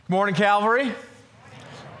Morning, Calvary.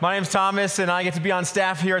 My name's Thomas, and I get to be on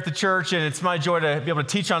staff here at the church, and it's my joy to be able to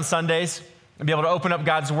teach on Sundays and be able to open up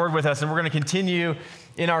God's Word with us. And we're going to continue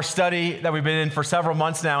in our study that we've been in for several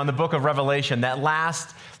months now in the book of Revelation, that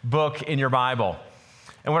last book in your Bible.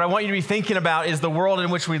 And what I want you to be thinking about is the world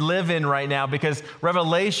in which we live in right now, because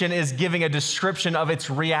Revelation is giving a description of its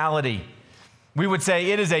reality. We would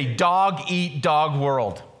say it is a dog-eat-dog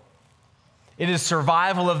world. It is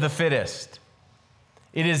survival of the fittest.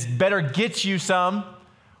 It is better get you some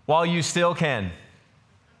while you still can.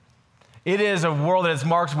 It is a world that is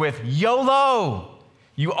marked with YOLO.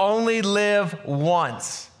 You only live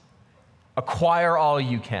once. Acquire all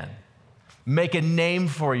you can. Make a name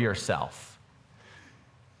for yourself.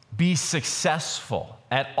 Be successful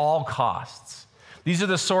at all costs. These are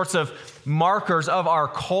the sorts of markers of our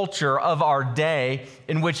culture, of our day,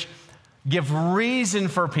 in which give reason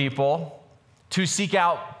for people to seek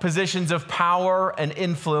out positions of power and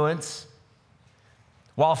influence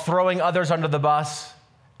while throwing others under the bus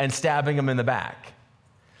and stabbing them in the back.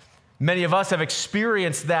 Many of us have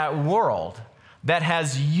experienced that world that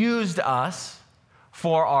has used us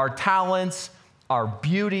for our talents, our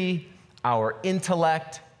beauty, our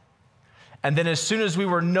intellect, and then as soon as we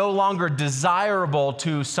were no longer desirable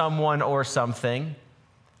to someone or something,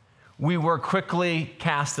 we were quickly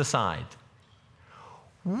cast aside.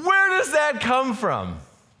 Where does that come from?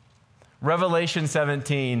 Revelation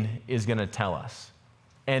 17 is going to tell us.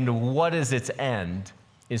 And what is its end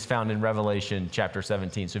is found in Revelation chapter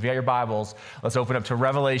 17. So if you got your Bibles, let's open up to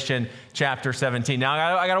Revelation chapter 17.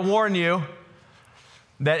 Now, I got to warn you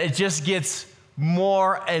that it just gets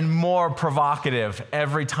more and more provocative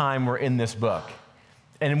every time we're in this book.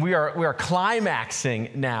 And we are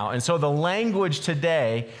climaxing now. And so the language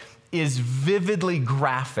today is vividly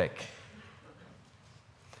graphic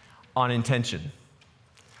on intention,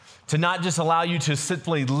 to not just allow you to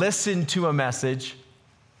simply listen to a message,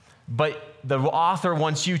 but the author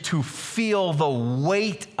wants you to feel the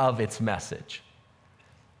weight of its message.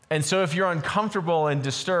 And so if you're uncomfortable and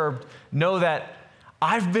disturbed, know that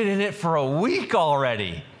I've been in it for a week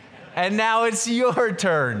already, and now it's your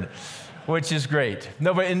turn, which is great.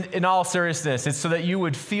 No, but in all seriousness, it's so that you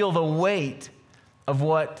would feel the weight of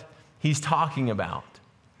what he's talking about,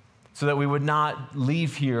 so that we would not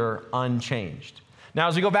leave here unchanged. Now,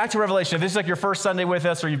 as we go back to Revelation, if this is like your first Sunday with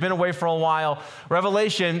us or you've been away for a while,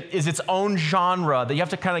 Revelation is its own genre that you have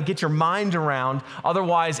to kind of get your mind around.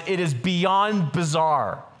 Otherwise, it is beyond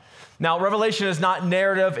bizarre. Now, Revelation is not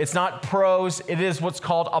narrative. It's not prose. It is what's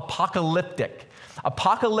called apocalyptic.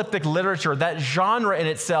 Apocalyptic literature, that genre in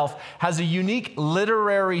itself, has a unique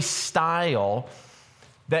literary style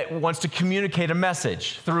that wants to communicate a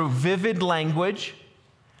message through vivid language,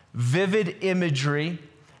 vivid imagery,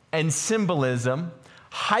 and symbolism,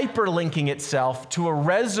 hyperlinking itself to a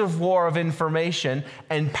reservoir of information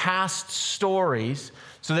and past stories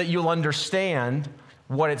so that you'll understand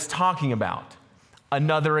what it's talking about.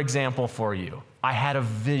 Another example for you. I had a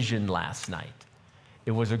vision last night.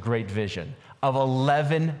 It was a great vision of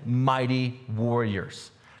 11 mighty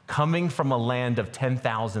warriors coming from a land of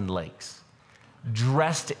 10,000 lakes,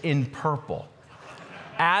 dressed in purple,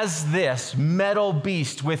 as this metal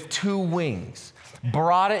beast with 2 wings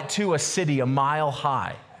brought it to a city a mile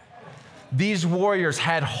high. These warriors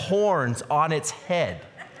had horns on its head,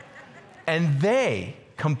 and they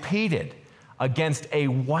competed against a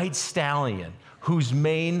white stallion whose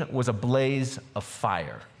mane was a blaze of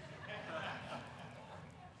fire.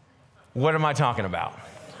 What am I talking about?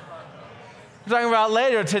 We're talking about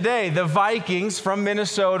later today, the Vikings from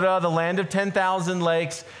Minnesota, the land of 10,000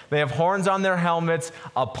 lakes. They have horns on their helmets.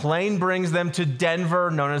 A plane brings them to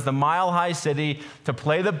Denver, known as the Mile High City, to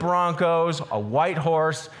play the Broncos, a white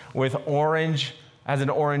horse with orange, as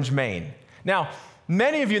an orange mane. Now,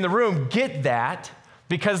 many of you in the room get that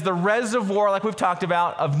because the reservoir, like we've talked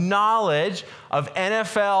about, of knowledge of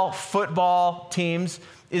NFL football teams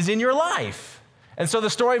is in your life. And so the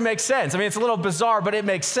story makes sense. I mean, it's a little bizarre, but it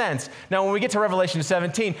makes sense. Now, when we get to Revelation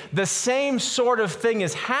 17, the same sort of thing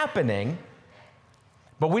is happening,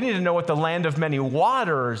 but we need to know what the land of many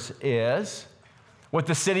waters is, what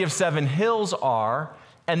the city of 7 hills are,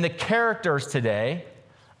 and the characters today: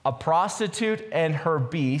 a prostitute and her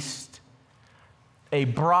beast, a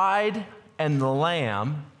bride and the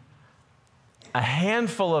lamb, a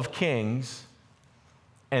handful of kings,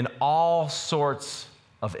 and all sorts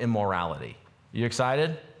of immorality. You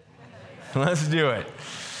excited? Let's do it.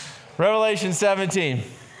 Revelation 17,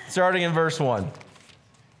 starting in verse 1.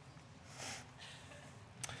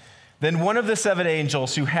 Then one of the 7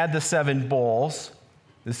 angels who had the 7 bowls,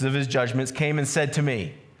 this is of his judgments, came and said to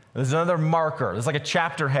me, There's another marker. There's like a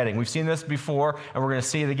chapter heading. We've seen this before, and we're going to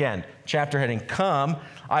see it again. Chapter heading, come,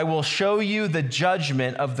 I will show you the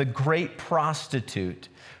judgment of the great prostitute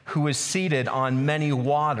who is seated on many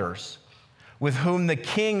waters, with whom the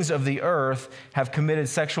kings of the earth have committed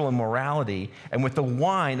sexual immorality, and with the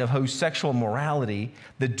wine of whose sexual immorality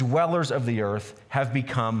the dwellers of the earth have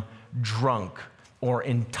become drunk or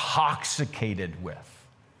intoxicated with.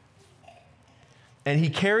 And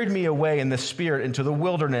he carried me away in the spirit into the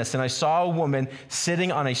wilderness, and I saw a woman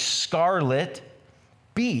sitting on a scarlet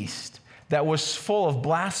beast that was full of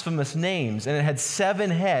blasphemous names, and it had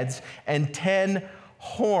 7 heads and 10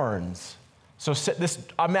 horns. So this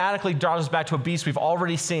automatically draws us back to a beast we've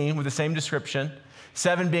already seen with the same description.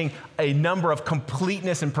 7 being a number of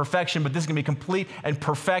completeness and perfection, but this is going to be complete and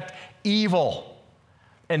perfect evil.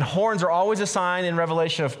 And horns are always a sign in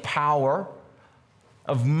Revelation of power,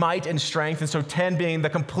 of might and strength. And so 10 being the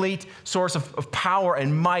complete source of power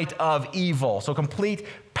and might of evil. So complete,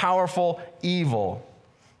 powerful evil.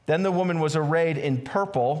 Then the woman was arrayed in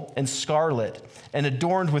purple and scarlet and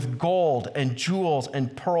adorned with gold and jewels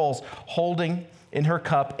and pearls, holding in her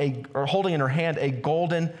hand a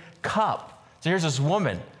golden cup. So here's this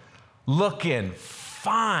woman looking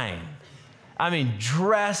fine. I mean,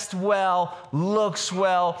 dressed well, looks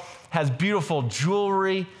well, has beautiful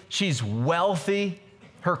jewelry. She's wealthy.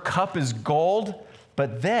 Her cup is gold.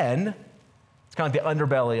 But then it's kind of like the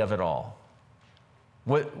underbelly of it all.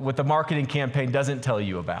 What the marketing campaign doesn't tell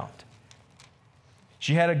you about.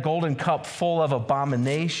 She had a golden cup full of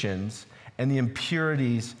abominations and the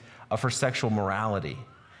impurities of her sexual morality.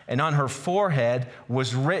 And on her forehead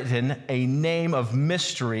was written a name of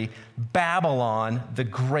mystery, Babylon the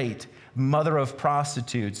Great, mother of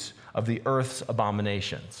prostitutes, of the earth's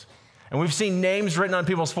abominations. And we've seen names written on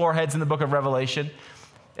people's foreheads in the book of Revelation.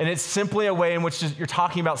 And it's simply a way in which you're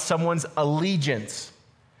talking about someone's allegiance.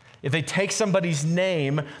 If they take somebody's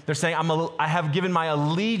name, they're saying, I have given my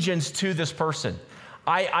allegiance to this person.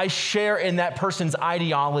 I share in that person's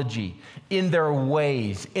ideology, in their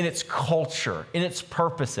ways, in its culture, in its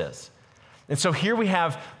purposes. And so here we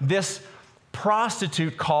have this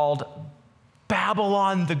prostitute called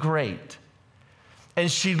Babylon the Great.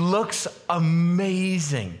 And she looks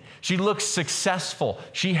amazing. She looks successful.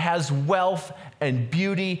 She has wealth and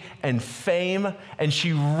beauty and fame. And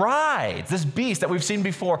she rides this beast that we've seen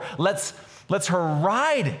before, lets her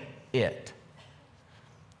ride it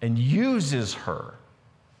and uses her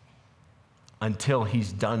until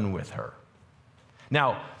he's done with her.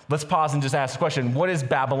 Now, let's pause and just ask the question, what is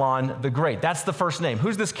Babylon the Great? That's the first name.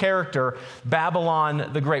 Who's this character,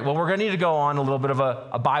 Babylon the Great? Well, we're going to need to go on a little bit of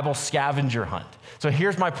a Bible scavenger hunt. So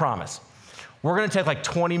here's my promise. We're going to take like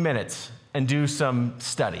 20 minutes and do some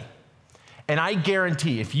study. And I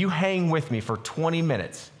guarantee if you hang with me for 20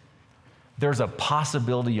 minutes, there's a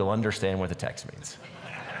possibility you'll understand what the text means.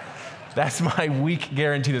 That's my weak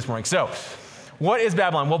guarantee this morning. So, what is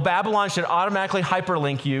Babylon? Well, Babylon should automatically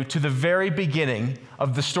hyperlink you to the very beginning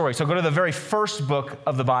of the story. So go to the very first book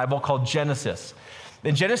of the Bible called Genesis.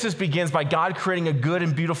 And Genesis begins by God creating a good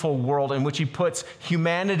and beautiful world in which he puts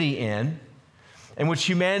humanity in which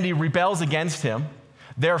humanity rebels against him.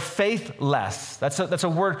 They're faithless. That's a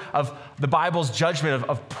word of the Bible's judgment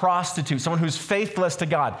of prostitute, someone who's faithless to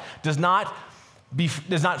God, is not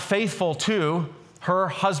faithful to her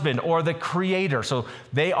husband or the Creator. So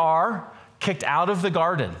they are kicked out of the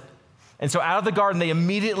garden. And so out of the garden, they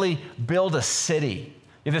immediately build a city,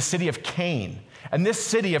 the city of Cain. And this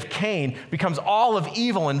city of Cain becomes all of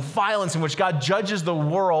evil and violence in which God judges the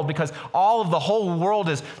world because the whole world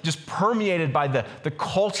is just permeated by the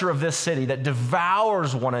culture of this city that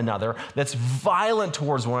devours one another, that's violent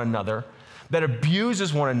towards one another, that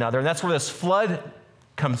abuses one another. And that's where this flood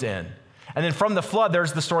comes in. And then from the flood,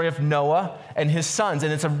 there's the story of Noah and his sons.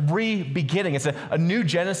 And it's a re-beginning. It's a new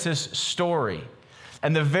Genesis story.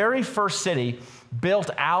 And the very first city built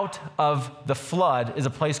out of the flood is a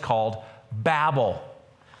place called Babel.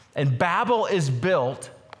 And Babel is built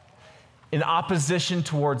in opposition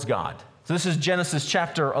towards God. So this is Genesis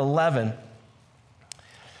chapter 11.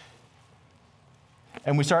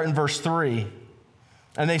 And we start in verse 3.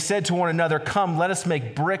 And they said to one another, come, let us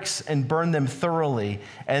make bricks and burn them thoroughly.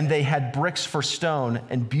 And they had bricks for stone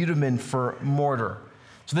and bitumen for mortar.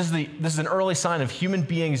 So this is an early sign of human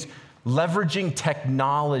beings leveraging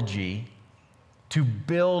technology to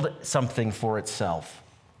build something for itself.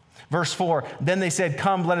 Verse 4, then they said,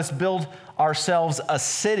 come, let us build ourselves a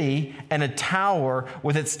city and a tower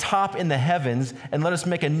with its top in the heavens, and let us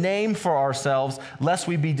make a name for ourselves, lest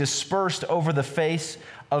we be dispersed over the face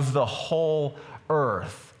of the whole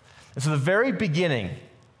earth. And so the very beginning,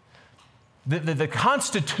 The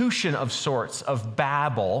constitution of sorts of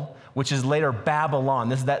Babel, which is later Babylon,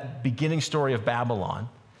 this is that beginning story of Babylon.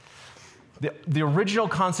 The original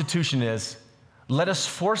constitution is, let us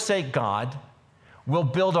forsake God, we'll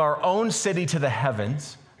build our own city to the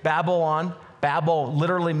heavens. Babylon, Babel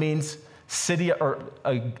literally means city,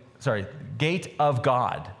 gate of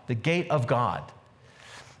God, the gate of God.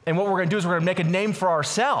 And what we're going to do is we're going to make a name for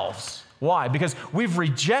ourselves. Why? Because we've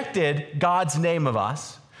rejected God's name of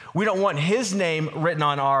us. We don't want his name written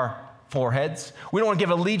on our foreheads. We don't want to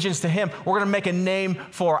give allegiance to him. We're going to make a name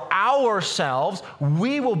for ourselves.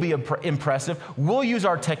 We will be impressive. We'll use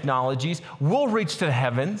our technologies. We'll reach to the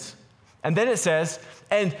heavens. And then it says,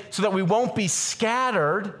 and so that we won't be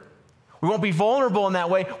scattered, we won't be vulnerable in that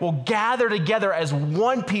way, we'll gather together as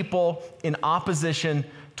one people in opposition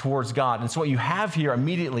towards God. And so what you have here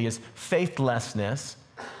immediately is faithlessness,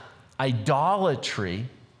 idolatry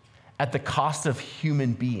at the cost of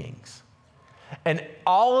human beings. And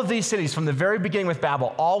all of these cities from the very beginning with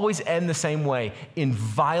Babel always end the same way, in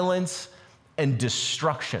violence and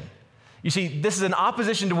destruction. You see, this is in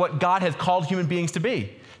opposition to what God has called human beings to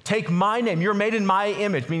be. Take my name, you're made in my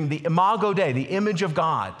image, meaning the imago Dei, the image of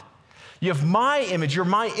God. You have my image, you're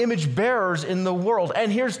my image bearers in the world.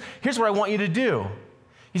 And here's what I want you to do.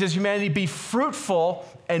 He says, humanity, be fruitful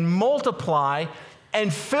and multiply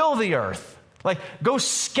and fill the earth. Like, go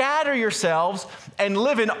scatter yourselves and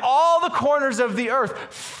live in all the corners of the earth.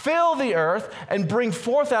 Fill the earth and bring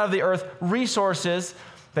forth out of the earth resources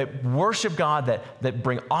that worship God, that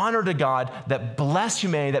bring honor to God, that bless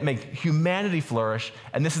humanity, that make humanity flourish.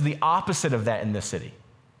 And this is the opposite of that in this city.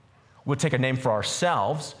 We'll take a name for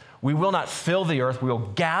ourselves. We will not fill the earth. We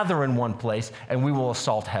will gather in one place, and we will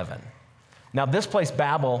assault heaven. Now, this place,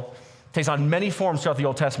 Babel, takes on many forms throughout the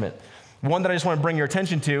Old Testament. One that I just want to bring your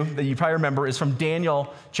attention to, that you probably remember, is from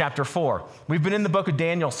Daniel chapter 4. We've been in the book of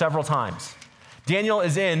Daniel several times. Daniel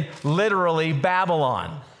is in, literally,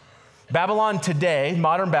 Babylon. Babylon today,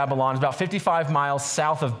 modern Babylon, is about 55 miles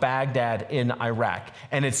south of Baghdad in Iraq,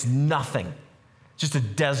 and it's nothing. Just a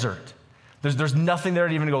desert. There's nothing there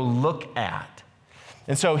to even go look at.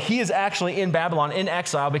 And so he is actually in Babylon, in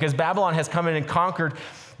exile, because Babylon has come in and conquered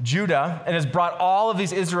Judah and has brought all of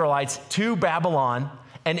these Israelites to Babylon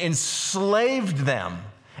and enslaved them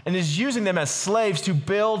and is using them as slaves to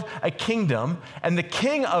build a kingdom. And the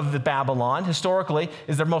king of the Babylon, historically,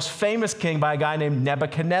 is their most famous king by a guy named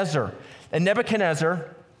Nebuchadnezzar. And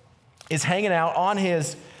Nebuchadnezzar is hanging out on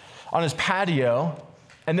his patio,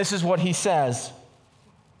 and this is what he says.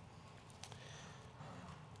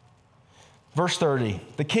 Verse 30,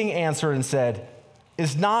 the king answered and said,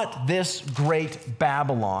 is not this great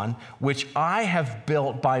Babylon, which I have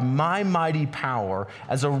built by my mighty power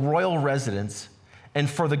as a royal residence and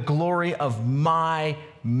for the glory of my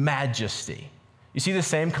majesty? You see the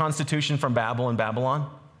same constitution from Babel and Babylon?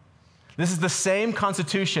 This is the same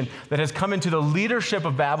constitution that has come into the leadership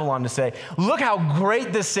of Babylon to say, look how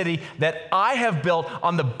great this city that I have built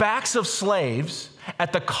on the backs of slaves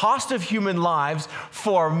at the cost of human lives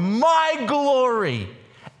for my glory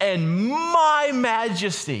and my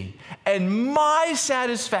majesty and my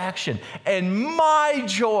satisfaction and my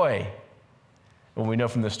joy. What we know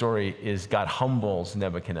from the story is God humbles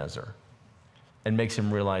Nebuchadnezzar and makes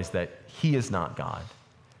him realize that he is not God,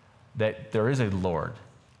 that there is a Lord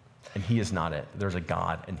and he is not it. There's a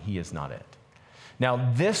God and he is not it.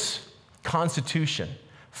 Now, this constitution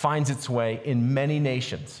finds its way in many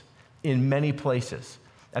nations, in many places.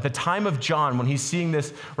 At the time of John, when he's seeing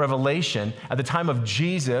this revelation, at the time of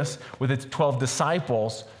Jesus with its 12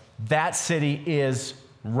 disciples, that city is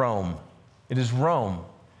Rome. It is Rome.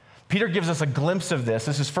 Peter gives us a glimpse of this.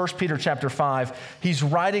 This is 1 Peter chapter 5. He's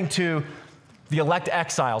writing to the elect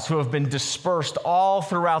exiles who have been dispersed all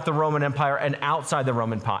throughout the Roman Empire and outside the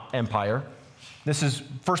Roman Empire. This is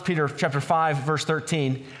 1 Peter chapter 5, verse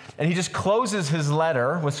 13. And he just closes his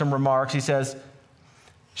letter with some remarks. He says,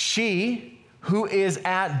 she who is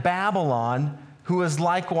at Babylon, who is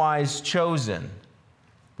likewise chosen.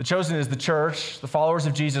 The chosen is the church, the followers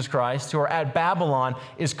of Jesus Christ, who are at Babylon,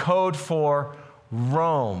 is code for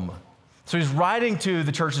Rome. So he's writing to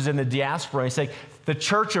the churches in the diaspora. He's saying, the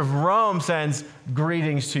church of Rome sends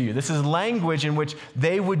greetings to you. This is language in which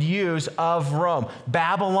they would use of Rome.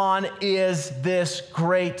 Babylon is this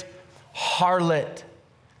great harlot,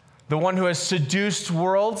 the one who has seduced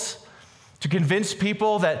worlds to convince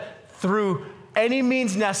people that through any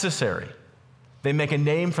means necessary, they make a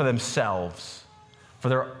name for themselves, for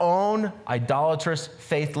their own idolatrous,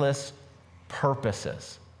 faithless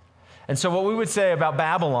purposes. And so what we would say about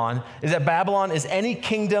Babylon is that Babylon is any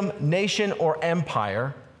kingdom, nation, or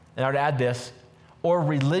empire, and I would add this, or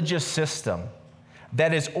religious system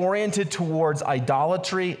that is oriented towards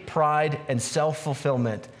idolatry, pride, and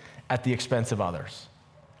self-fulfillment at the expense of others.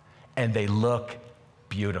 And they look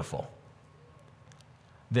beautiful.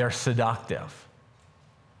 They're seductive.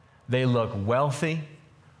 They look wealthy,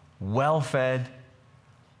 well-fed,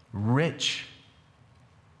 rich.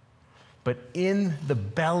 But in the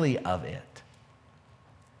belly of it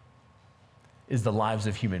is the lives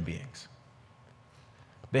of human beings.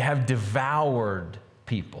 They have devoured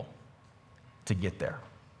people to get there.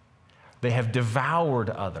 They have devoured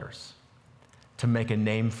others to make a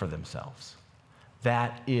name for themselves.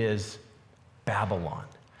 That is Babylon.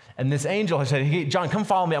 And this angel has said, hey, John, come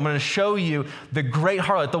follow me. I'm going to show you the great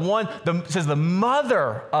harlot, says the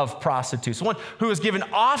mother of prostitutes, the one who has given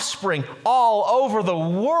offspring all over the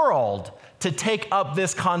world to take up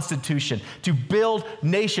this constitution, to build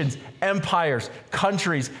nations, empires,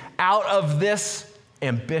 countries out of this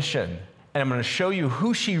ambition. And I'm going to show you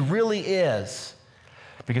who she really is.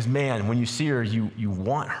 Because, man, when you see her, you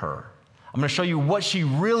want her. I'm going to show you what she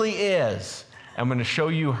really is. I'm going to show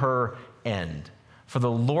you her end. For the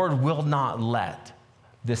Lord will not let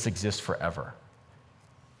this exist forever.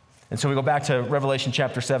 And so we go back to Revelation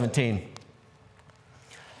chapter 17.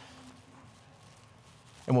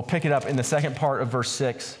 And we'll pick it up in the second part of verse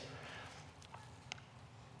 6.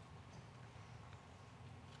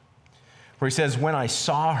 Where he says, when I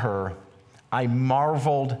saw her, I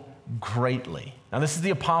marveled greatly. Now this is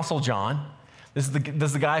the Apostle John. This is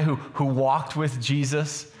the guy who walked with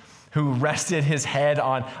Jesus, who rested his head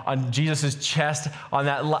on Jesus' chest on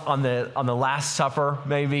the Last Supper,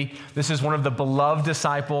 maybe. This is one of the beloved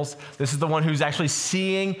disciples. This is the one who's actually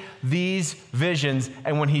seeing these visions.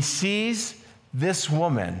 And when he sees this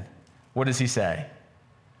woman, what does he say?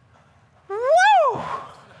 Woo!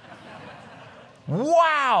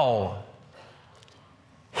 Wow!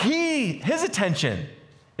 His attention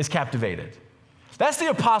is captivated. That's the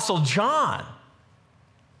Apostle John.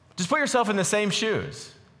 Just put yourself in the same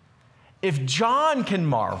shoes. If John can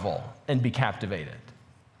marvel and be captivated,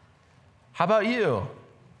 how about you?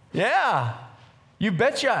 Yeah, you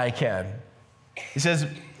betcha I can. He says,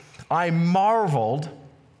 I marveled.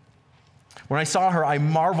 When I saw her, I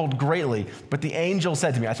marveled greatly. But the angel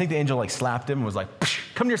said to me, I think the angel slapped him and was like,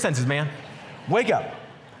 come to your senses, man. Wake up.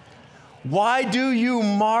 Why do you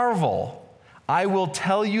marvel? I will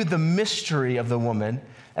tell you the mystery of the woman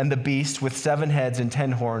and the beast with 7 heads and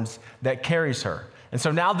 10 horns that carries her. And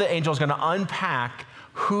so now the angel is going to unpack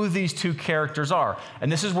who these two characters are. And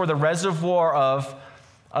this is where the reservoir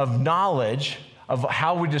of knowledge of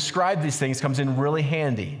how we describe these things comes in really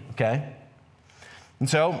handy, okay? And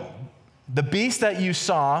so the beast that you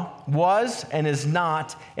saw was and is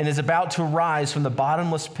not and is about to rise from the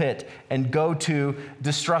bottomless pit and go to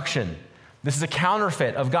destruction. This is a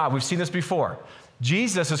counterfeit of God. We've seen this before.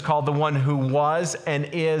 Jesus is called the one who was and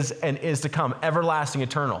is to come, everlasting,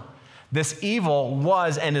 eternal. This evil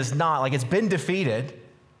was and is not, it's been defeated.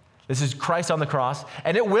 This is Christ on the cross.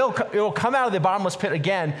 And it will come out of the bottomless pit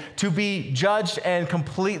again to be judged and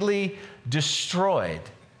completely destroyed.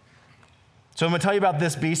 So I'm going to tell you about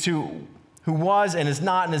this beast who was and is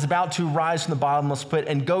not and is about to rise from the bottomless pit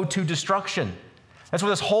and go to destruction. That's where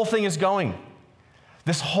this whole thing is going.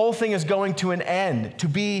 This whole thing is going to an end, to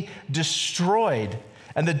be destroyed.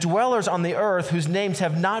 And the dwellers on the earth, whose names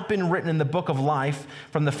have not been written in the book of life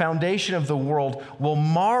from the foundation of the world, will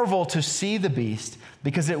marvel to see the beast,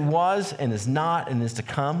 because it was and is not and is to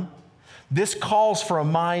come. This calls for a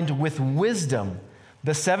mind with wisdom.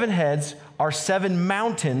 The 7 heads are 7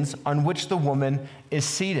 mountains on which the woman is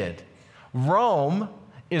seated. Rome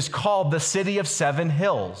is called the city of 7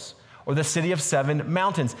 hills, or the city of 7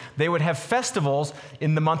 mountains. They would have festivals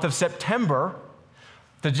in the month of September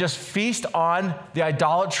to just feast on the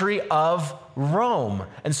idolatry of Rome.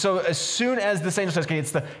 And so as soon as this angel says, okay,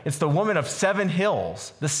 it's the woman of 7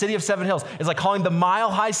 hills, the city of 7 hills, it's like calling the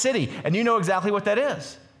mile-high city, and you know exactly what that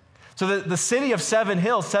is. So the city of 7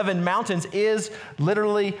 hills, 7 mountains, is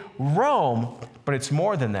literally Rome, but it's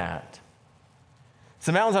more than that. It's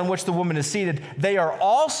the mountains on which the woman is seated. They are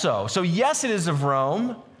also, so yes, it is of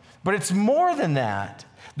Rome, but it's more than that.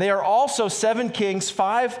 They are also 7 kings,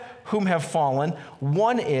 5 whom have fallen.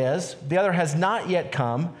 One is, the other has not yet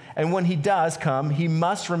come, and when he does come, he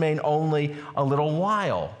must remain only a little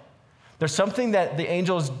while. There's something that the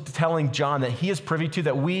angel is telling John that he is privy to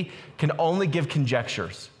that we can only give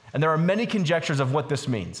conjectures. And there are many conjectures of what this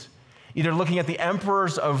means. Either looking at the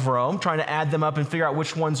emperors of Rome, trying to add them up and figure out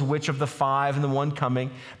which one's which of the 5 and the one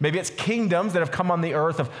coming. Maybe it's kingdoms that have come on the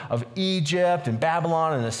earth of Egypt and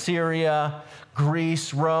Babylon and Assyria,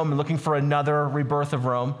 Greece, Rome, and looking for another rebirth of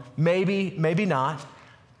Rome. Maybe, maybe not.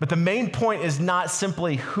 But the main point is not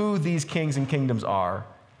simply who these kings and kingdoms are,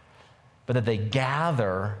 but that they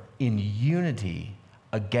gather in unity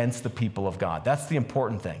against the people of God. That's the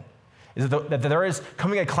important thing, is that there is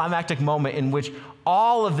coming a climactic moment in which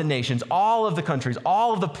all of the nations, all of the countries,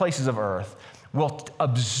 all of the places of earth will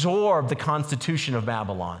absorb the constitution of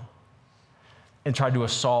Babylon and try to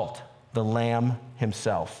assault the Lamb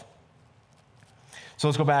himself. So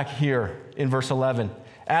let's go back here in verse 11.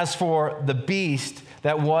 As for the beast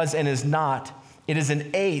that was and is not, it is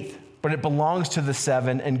an eighth, but it belongs to the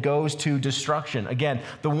seven and goes to destruction. Again,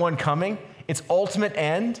 the one coming, its ultimate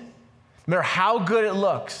end, no matter how good it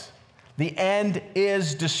looks, the end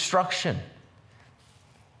is destruction.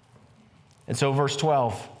 And so verse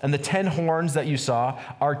 12, and the 10 horns that you saw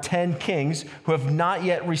are 10 kings who have not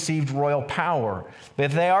yet received royal power,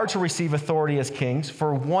 but they are to receive authority as kings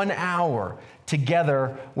for 1 hour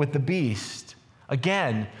together with the beast.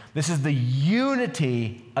 Again, this is the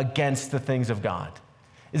unity against the things of God,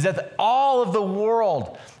 is that all of the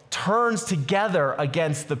world turns together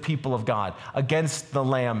against the people of God, against the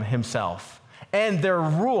Lamb himself. And their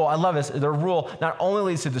rule, I love this, their rule not only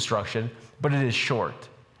leads to destruction, but it is short.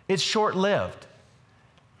 It's short-lived.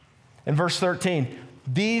 In verse 13,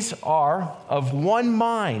 these are of one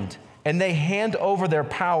mind, and they hand over their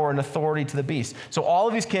power and authority to the beast. So all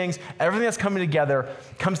of these kings, everything that's coming together,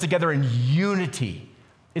 comes together in unity.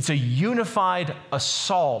 It's a unified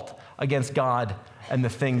assault against God and the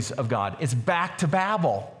things of God. It's back to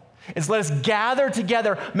Babel. It's let us gather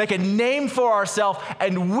together, make a name for ourselves,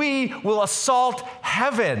 and we will assault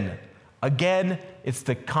heaven. Again, it's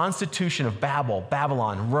the constitution of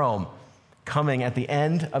Babylon, Rome, coming at the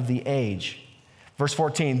end of the age. Verse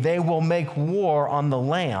 14, they will make war on the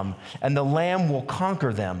Lamb, and the Lamb will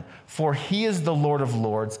conquer them, for he is the Lord of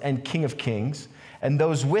lords and King of kings, and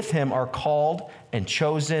those with him are called and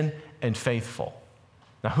chosen and faithful.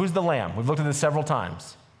 Now, who's the Lamb? We've looked at this several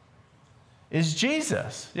times. Is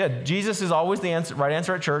Jesus. Yeah, Jesus is always the right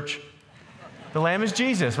answer at church. The Lamb is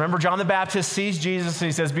Jesus. Remember, John the Baptist sees Jesus and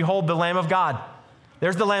he says, behold, the Lamb of God.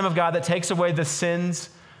 There's the Lamb of God that takes away the sins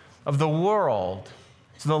of the world.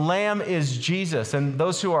 So the Lamb is Jesus, and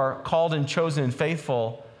those who are called and chosen and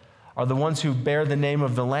faithful are the ones who bear the name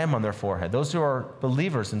of the Lamb on their forehead, those who are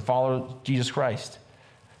believers and follow Jesus Christ.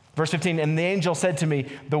 Verse 15, and the angel said to me,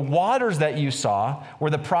 the waters that you saw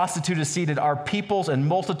where the prostitute is seated are peoples and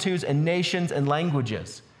multitudes and nations and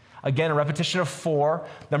languages. Again, a repetition of 4,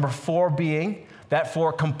 number 4 being that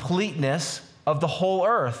for completeness of the whole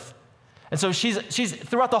earth. And so she's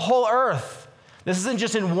throughout the whole earth. This isn't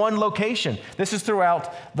just in one location. This is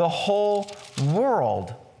throughout the whole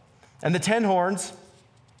world. And the 10 horns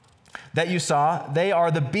that you saw, they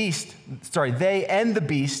and the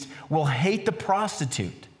beast will hate the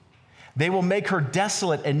prostitute. They will make her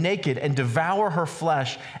desolate and naked and devour her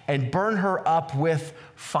flesh and burn her up with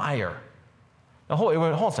fire. Now, hold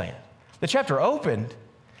on a second. The chapter opened,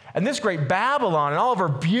 and this great Babylon and all of her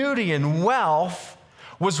beauty and wealth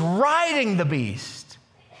was riding the beast.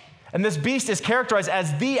 And this beast is characterized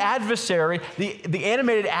as the adversary, the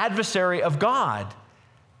animated adversary of God.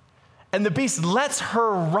 And the beast lets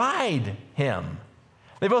her ride him.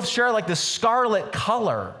 They both share like the scarlet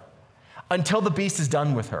color until the beast is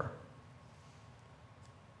done with her.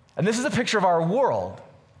 And this is a picture of our world.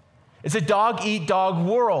 It's a dog-eat-dog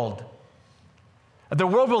world. The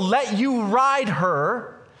world will let you ride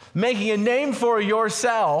her, making a name for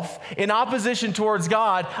yourself in opposition towards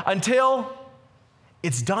God until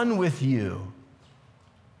it's done with you.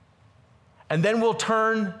 And then we'll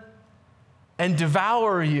turn and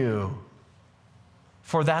devour you,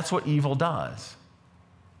 for that's what evil does.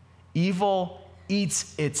 Evil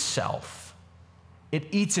eats itself. It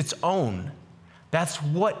eats its own. That's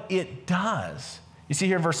what it does. You see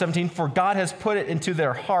here in verse 17, for God has put it into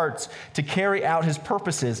their hearts to carry out his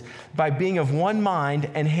purposes by being of one mind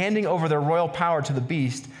and handing over their royal power to the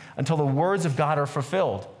beast until the words of God are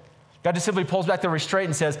fulfilled. God just simply pulls back the restraint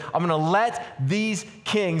and says, I'm going to let these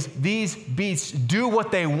kings, these beasts, do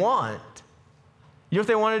what they want. You know what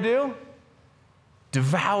they want to do?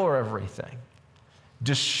 Devour everything,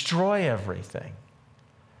 destroy everything.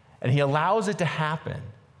 And he allows it to happen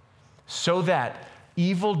so that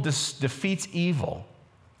evil defeats evil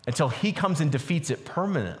until he comes and defeats it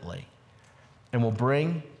permanently and will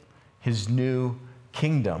bring his new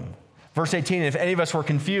kingdom. Verse 18, if any of us were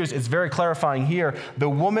confused, it's very clarifying here. The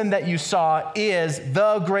woman that you saw is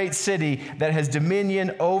the great city that has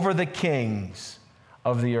dominion over the kings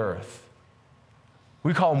of the earth.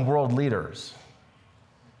 We call them world leaders.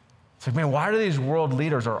 It's like, man, why do these world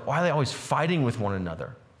leaders, or why are they always fighting with one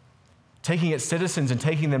another? Taking its citizens and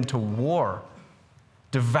taking them to war.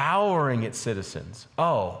 devouring its citizens.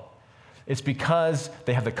 Oh, it's because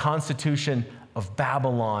they have the constitution of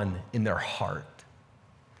Babylon in their heart.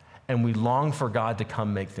 And we long for God to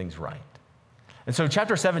come make things right. And so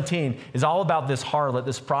chapter 17 is all about this harlot,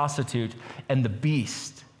 this prostitute, and the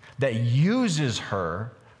beast that uses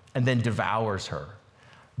her and then devours her.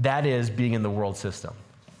 That is being in the world system.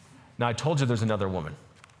 Now, I told you there's another woman.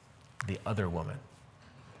 The other woman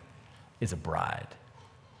is a bride.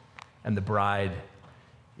 And the bride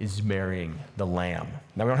is marrying the Lamb.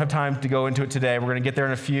 Now, we don't have time to go into it today. We're going to get there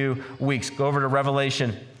in a few weeks. Go over to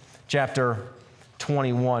Revelation chapter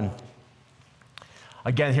 21.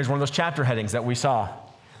 Again, here's one of those chapter headings that we saw.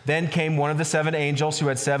 Then came one of the 7 angels who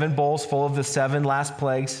had 7 bowls full of the 7 last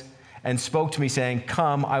plagues and spoke to me saying,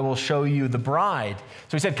 come, I will show you the bride.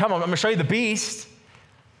 So he said, come, I'm going to show you the beast.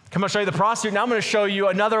 Come, I'll show you the prostitute. Now I'm going to show you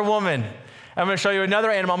another woman. I'm going to show you another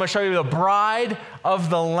animal. I'm going to show you the bride of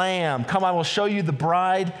the Lamb. Come, I will show you the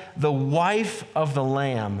bride, the wife of the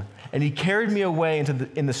Lamb. And he carried me away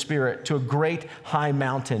in the spirit to a great high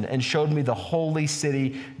mountain and showed me the holy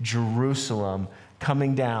city, Jerusalem,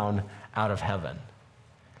 coming down out of heaven.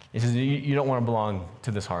 He says, you don't want to belong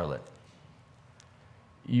to this harlot.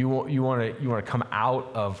 You want to come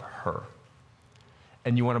out of her.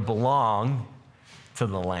 And you want to belong to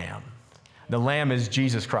the Lamb. The Lamb is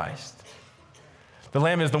Jesus Christ. The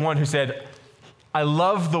Lamb is the one who said, I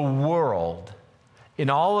love the world in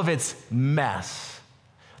all of its mess,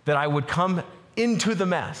 that I would come into the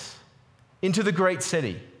mess, into the great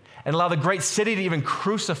city, and allow the great city to even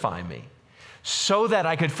crucify me, so that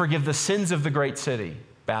I could forgive the sins of the great city,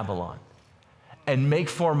 Babylon, and make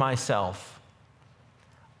for myself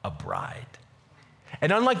a bride.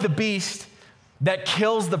 And unlike the beast that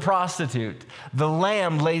kills the prostitute, the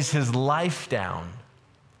Lamb lays his life down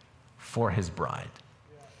for his bride.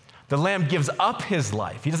 The Lamb gives up his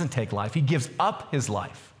life. He doesn't take life, he gives up his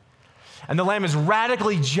life. And the Lamb is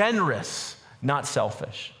radically generous, not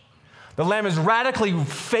selfish. The Lamb is radically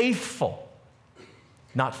faithful,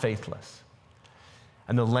 not faithless.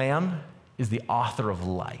 And the Lamb is the author of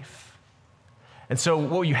life. And so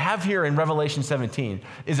what you have here in Revelation 17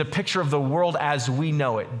 is a picture of the world as we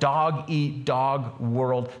know it. Dog eat dog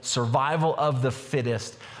world, survival of the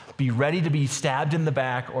fittest. Be ready to be stabbed in the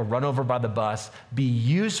back or run over by the bus. Be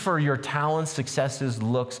used for your talents, successes,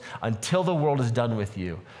 looks until the world is done with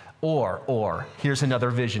you. Or here's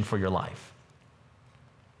another vision for your life,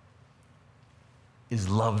 is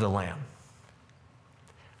love the Lamb.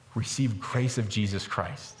 Receive grace of Jesus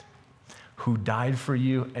Christ, who died for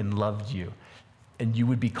you and loved you, and you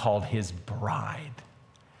would be called his bride.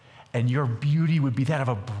 And your beauty would be that of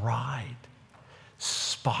a bride,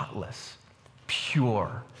 spotless,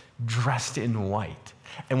 pure, dressed in white.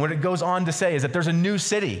 And what it goes on to say is that there's a new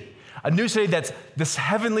city that's this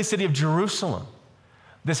heavenly city of Jerusalem,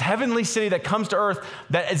 this heavenly city that comes to earth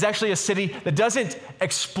that is actually a city that doesn't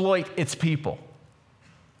exploit its people,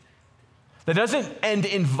 that doesn't end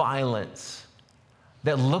in violence,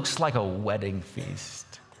 that looks like a wedding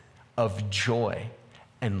feast of joy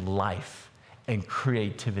and life and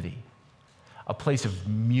creativity, a place of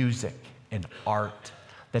music and art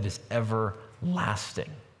that is everlasting.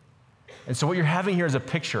 And so what you're having here is a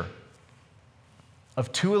picture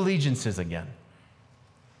of 2 allegiances again,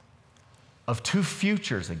 of 2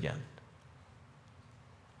 futures again.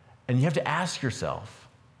 And you have to ask yourself,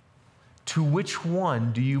 to which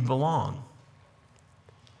one do you belong?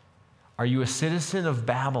 Are you a citizen of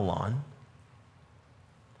Babylon,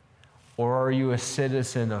 or are you a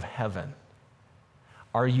citizen of heaven?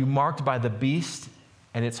 Are you marked by the beast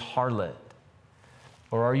and its harlot,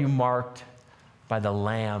 or are you marked by the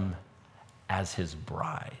Lamb as his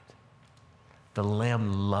bride? The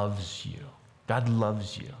Lamb loves you. God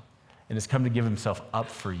loves you and has come to give himself up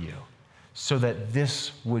for you so that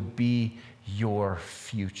this would be your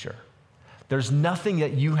future. There's nothing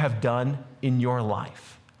that you have done in your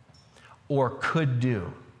life or could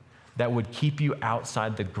do that would keep you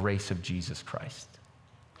outside the grace of Jesus Christ.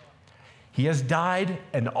 He has died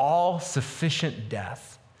an all-sufficient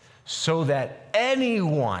death so that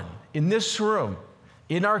anyone in this room,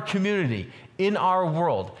 in our community, in our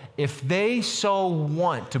world, if they so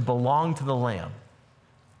want to belong to the Lamb,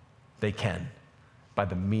 they can by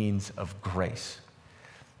the means of grace.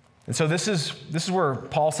 And so this is where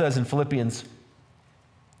Paul says in Philippians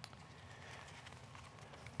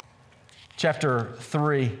chapter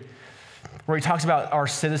 3, where he talks about our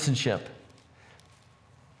citizenship.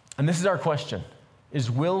 And this is our question, is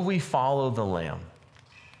will we follow the Lamb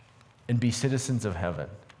and be citizens of heaven?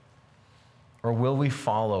 Or will we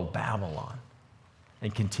follow Babylon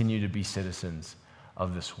and continue to be citizens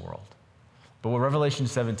of this world? But what Revelation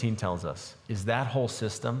 17 tells us is that whole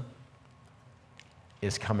system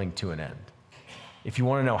is coming to an end. If you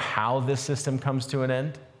want to know how this system comes to an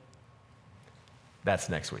end, that's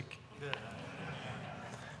next week.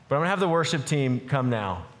 But I'm going to have the worship team come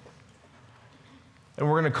now. And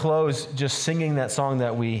we're going to close just singing that song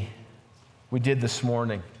that we did this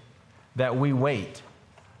morning, that we wait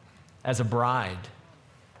as a bride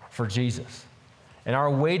for Jesus. And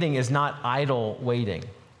our waiting is not idle waiting.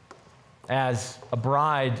 As a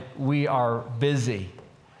bride, we are busy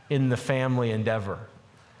in the family endeavor,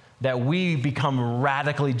 that we become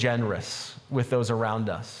radically generous with those around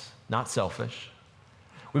us, not selfish.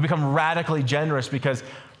 We become radically generous because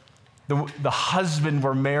the husband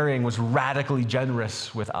we're marrying was radically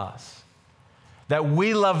generous with us. That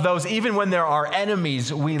we love those, even when there are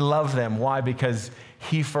enemies, we love them. Why? Because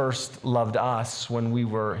he first loved us when we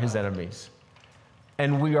were his enemies.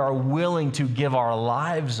 And we are willing to give our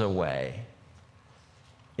lives away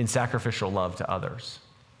in sacrificial love to others.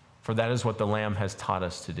 For that is what the Lamb has taught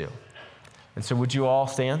us to do. And so would you all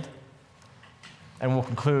stand? And we'll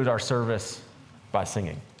conclude our service by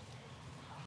singing.